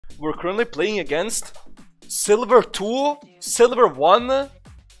We're currently playing against Silver 2, Silver 1,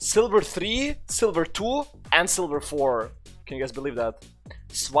 Silver 3, Silver 2, and Silver 4. Can you guys believe that?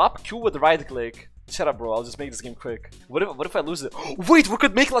 Swap Q with right click. Shut up, bro. I'll just make this game quick. What if I lose it? Wait, we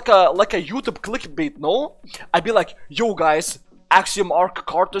could make like a YouTube clickbait, no? I'd be like, yo guys, Axiom Arc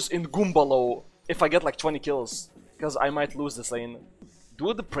Karthus in Goombalo. If I get like 20 kills, because I might lose this lane.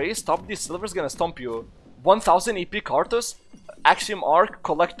 Dude, pray stop these silvers gonna stomp you. 1000 AP Karthus, Axiom Arc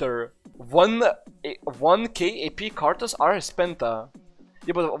Collector. 1k AP Karthus RS Penta.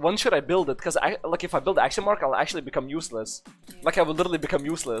 Yeah, but when should I build it? Because like if I build Axiom Arc, I'll actually become useless. Like I will literally become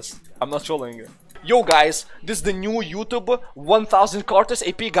useless. I'm not trolling. Yo guys, this is the new YouTube 1000 Karthus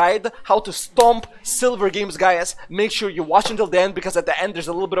AP guide. How to stomp silver games, guys. Make sure you watch until the end, because at the end there's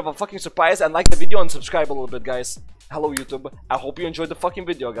a little bit of a fucking surprise. And like the video and subscribe a little bit, guys. Hello YouTube. I hope you enjoyed the fucking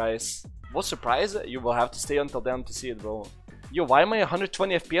video, guys. What surprise? You will have to stay until then to see it, bro. Yo, why am I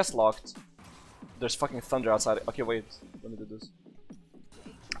 120 FPS locked? There's fucking thunder outside. Okay, wait. Let me do this.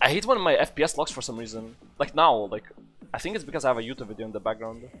 I hate when my FPS locks for some reason. Like now, like I think it's because I have a YouTube video in the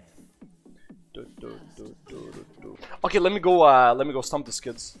background. Okay, let me go stomp these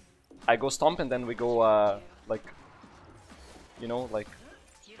kids. I go stomp and then we go like, you know, like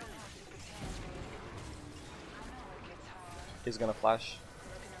he's gonna flash.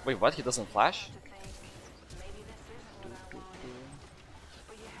 Wait, what? He doesn't flash?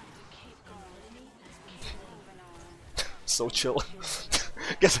 So chill.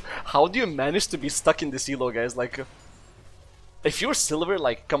 Guys, how do you manage to be stuck in this elo, guys? Like, if you're silver,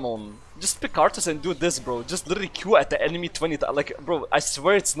 like, come on, just pick Karthus and do this, bro. Just literally Q at the enemy 20 times. Like, bro, I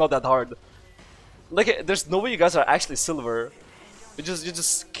swear it's not that hard. Like, there's no way you guys are actually silver. You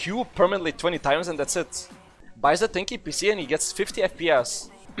just Q permanently 20 times and that's it. Buys a tanky PC and he gets 50 FPS.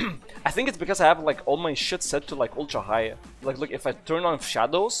 I think it's because I have like all my shit set to like ultra high. Like, look, if I turn on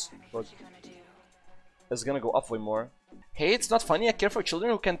shadows, look, it's gonna go up way more. Hey, it's not funny, I care for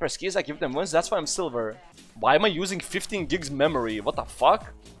children who can press keys, I give them wins, that's why I'm silver. Why am I using 15 gigs memory? What the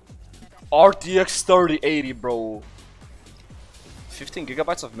fuck? RTX 3080, bro. 15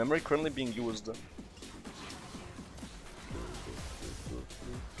 gigabytes of memory currently being used.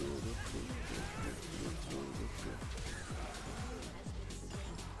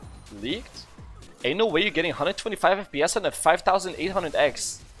 Leaked? Ain't no way you're getting 125 FPS on a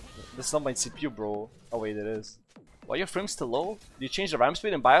 5800X. That's not my CPU, bro. Oh wait, it is. Why are your frames still low? Did you change the RAM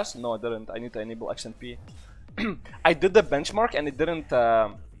speed in BIOS? No, I didn't. I need to enable XMP. I did the benchmark and it didn't. I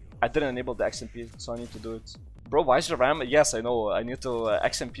didn't enable the XMP, so I need to do it. Bro, why is the RAM? Yes, I know. I need to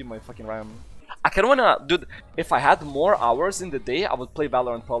XMP my fucking RAM. I kind of wanna, dude. If I had more hours in the day, I would play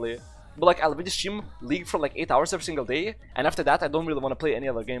Valorant probably. But like, I'll really stream League for like 8 hours every single day, and after that, I don't really want to play any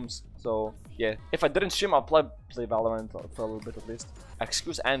other games. So yeah, if I didn't stream, I'll play Valorant for a little bit at least.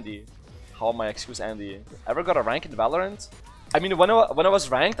 Excuse Andy. How am I excuse Andy? Ever got a rank in Valorant? I mean, when I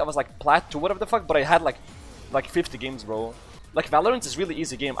was ranked, I was like plat 2, whatever the fuck, but I had like 50 games, bro. Like, Valorant is really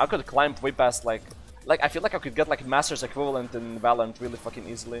easy game. I could climb way past like I feel like I could get like Master's equivalent in Valorant really fucking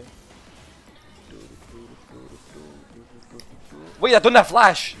easily. Wait, I don't have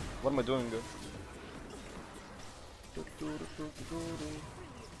flash! What am I doing?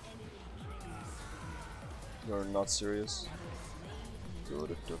 You're not serious.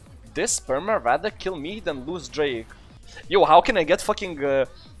 This sperma rather kill me than lose Drake. Yo, how can I get fucking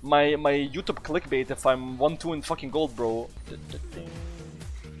my YouTube clickbait if I'm 1-2 in fucking gold, bro?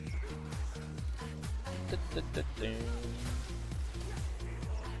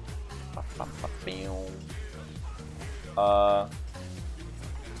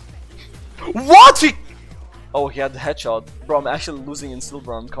 What? Oh, he had the headshot. Bro, I'm actually losing in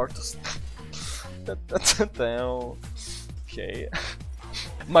silver on Karthus. Damn. Okay.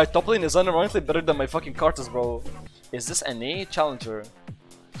 My top lane is unironically better than my fucking Karthus, bro. Is this an A challenger?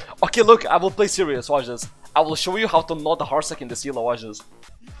 Okay, look, I will play serious, watch this. I will show you how to not Harsec in this elo, watch this.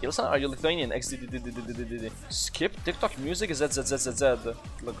 ELOSANTA, are you Lithuanian? Skip TikTok music ZZZZZ.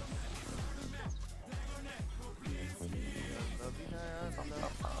 Look.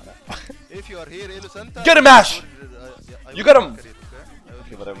 If you are here, ELOSANTA, get him, Ash! You got him!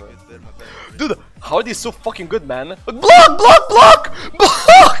 Okay, whatever. Dude, how are these so fucking good, man? Block! Block! Block!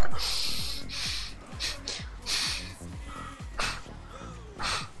 Block!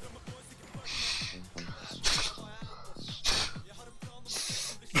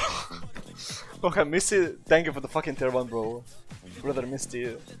 Okay, Misty, thank you for the fucking tier 1, bro. Brother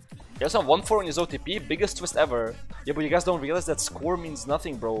Misty. There's on 1-4 on his OTP, biggest twist ever. Yeah, but you guys don't realize that score means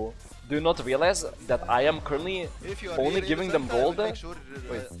nothing, bro. Do you not realize that I am currently only giving them gold? Wait.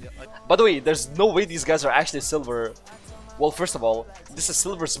 By the way, there's no way these guys are actually silver. Well, first of all, this is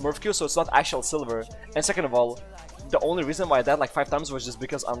silver Smurf Q, so it's not actual silver. And second of all, the only reason why I died like 5 times was just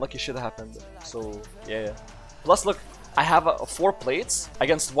because unlucky shit happened. So, yeah. Plus, look, I have 4 plates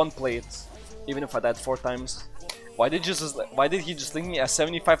against 1 plate. Even if I died 4 times. Why did he just link me a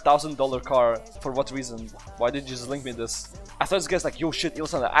 $75,000 car? For what reason? Why did you just link me this? I thought this guy's like, yo shit,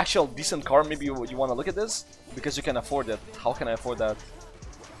 Ilsan, an actual decent car, maybe you wanna look at this? Because you can afford it. How can I afford that?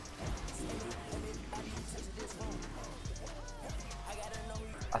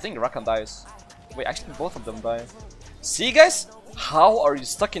 I think Rakan dies. Wait, actually both of them die. See guys? How are you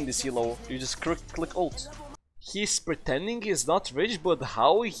stuck in this elo? You just click ult. He's pretending he's not rich, but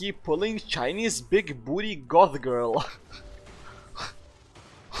how he pulling Chinese big booty goth girl?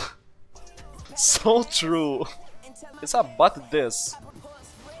 So true. It's about this.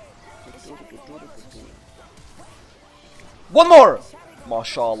 One more!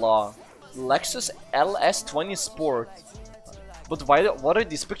 Mashallah. Lexus LS20 Sport. But why? What are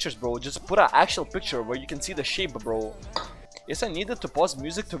these pictures, bro? Just put an actual picture where you can see the shape, bro. Yes, I needed to pause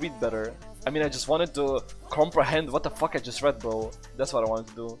music to read better. I mean, I just wanted to comprehend what the fuck I just read, bro. That's what I wanted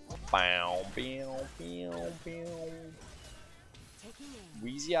to do.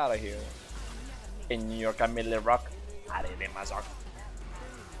 Wheezy out of here. In New York, I'm Millie Rock.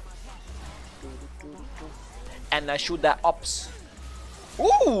 And I shoot that ups.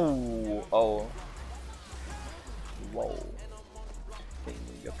 Ooh! Oh. Whoa. In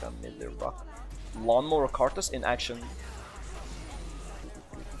New York, I'm Millie Rock. Lawnmower Karthus in action.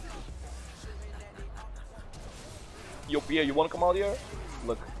 Yo, Pia, you wanna come out here?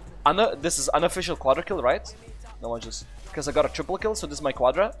 Look, this is unofficial quadra kill, right? No, watch this. Because I got a triple kill, so this is my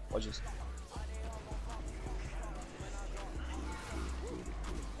quadra. Watch this.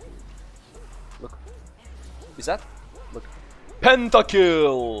 Look. Is that? Look.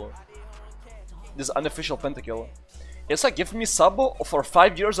 Pentakill! This is unofficial pentakill. It's like, give me sub for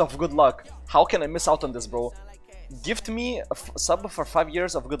 5 years of good luck. How can I miss out on this, bro? Gift me a sub for 5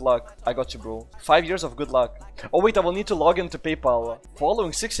 years of good luck. I got you, bro. 5 years of good luck. Oh wait, I will need to log into PayPal.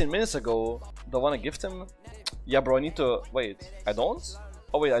 Following 16 minutes ago. Do I want to gift him? Yeah, bro, I need to... Wait, I don't?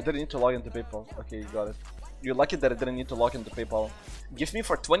 Oh wait, I didn't need to log into PayPal. Okay, you got it. You're lucky that I didn't need to log into PayPal. Gift me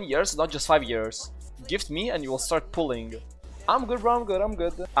for 20 years, not just 5 years. Gift me and you will start pulling. I'm good, bro, I'm good, I'm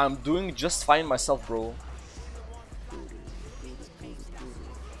good. I'm doing just fine myself, bro.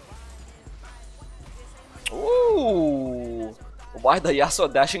 Ooh! Why the Yasuo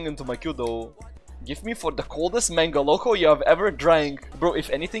dashing into my Q though? Give me for the coldest mango loco you have ever drank. Bro, if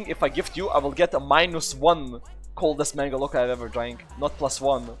anything, if I gift you, I will get a -1 coldest mango loco I've ever drank. Not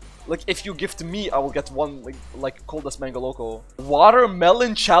 +1. Like, if you gift me, I will get 1, like coldest mango loco.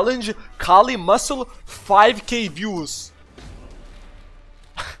 Watermelon challenge, Kali muscle, 5k views.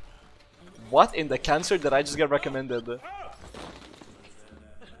 What in the cancer did I just get recommended?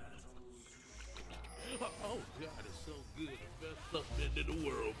 In the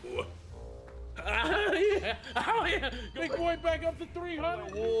world, boy. Yeah. Oh, yeah. Big boy back up to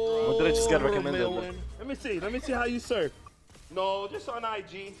 300. Whoa. What did I just get recommended? Let me see how you surf. No, just on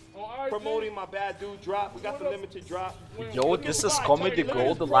IG. Promoting my bad dude drop. We got the limited drop. Yo, this is comedy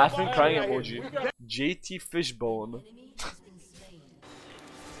gold, the laughing crying emoji. JT Fishbone.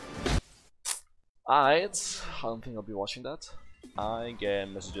 Alright, I don't think I'll be watching that. I get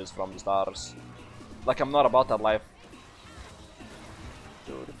messages from the stars. Like, I'm not about that life.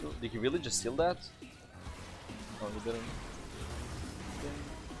 Did he really just steal that? Oh, he didn't.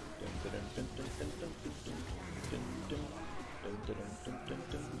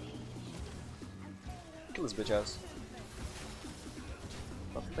 Kill this bitch ass.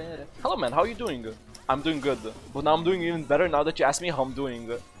 Hello man, how are you doing? I'm doing good, but now I'm doing even better now that you asked me how I'm doing.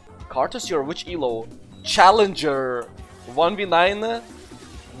 Karthus, you're which elo? Challenger!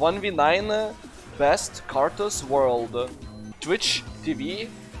 1v9 best Karthus world. Twitch TV,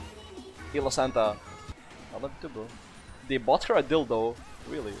 ELOSANTA. I love it too, bro. They bought her a dildo.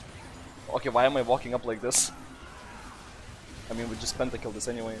 Really? Okay, why am I walking up like this? I mean, we just pentakill this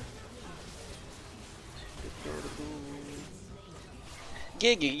anyway.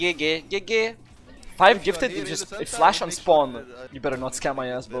 Gege. 5 gifted, it flash on spawn. You better not scam my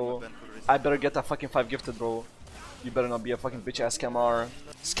ass, bro. I better get a fucking 5 gifted, bro. You better not be a fucking bitch ass scammer.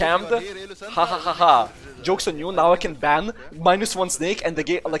 Scammed? Ha ha ha ha. Joke's on you, now I can ban -1 snake and the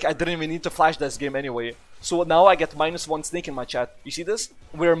game, like, I didn't even need to flash this game anyway. So now I get -1 snake in my chat. You see this?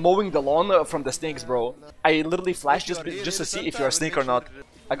 We're mowing the lawn from the snakes, bro. I literally flashed just to see if you're a snake or not.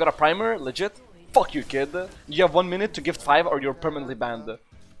 I got a primer, legit. Fuck you, kid. You have 1 minute to gift 5 or you're permanently banned.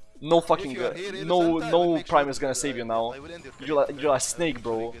 No fucking If you are here, no ELOSANTA, I will no make prime sure is gonna that save you I now. will end your You're career. a snake,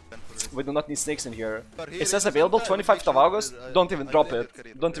 bro. We do not need snakes in here. If you are here, It says ELOSANTA, available I will make 25th of sure August. that Don't even I drop will end it. your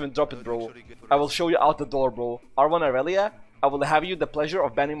career, Don't bro. even drop I it, will bro. make sure you get I will revenge. show you out the door, bro. R1 Aurelia. I will have you the pleasure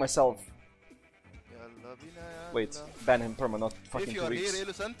of banning myself. Wait, ban him perma, not fucking If you 2 are here, weeks.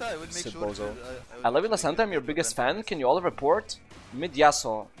 ELOSANTA, I will make Sit sure bozo. that I love make sure ELOSANTA, I'm your get biggest revenge. fan. Can you all report? Mid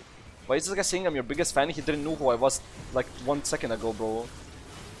Yasuo. Why is this guy saying I'm your biggest fan? He didn't know who I was like 1 second ago, bro.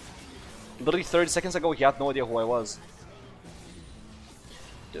 Literally 30 seconds ago, he had no idea who I was.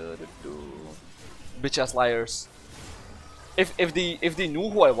 Bitch ass liars. If they knew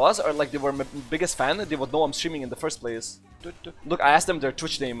who I was or like they were my biggest fan, they would know I'm streaming in the first place. Look, I asked them their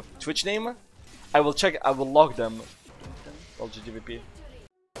Twitch name. Twitch name? I will check. I will log them. LGDVP.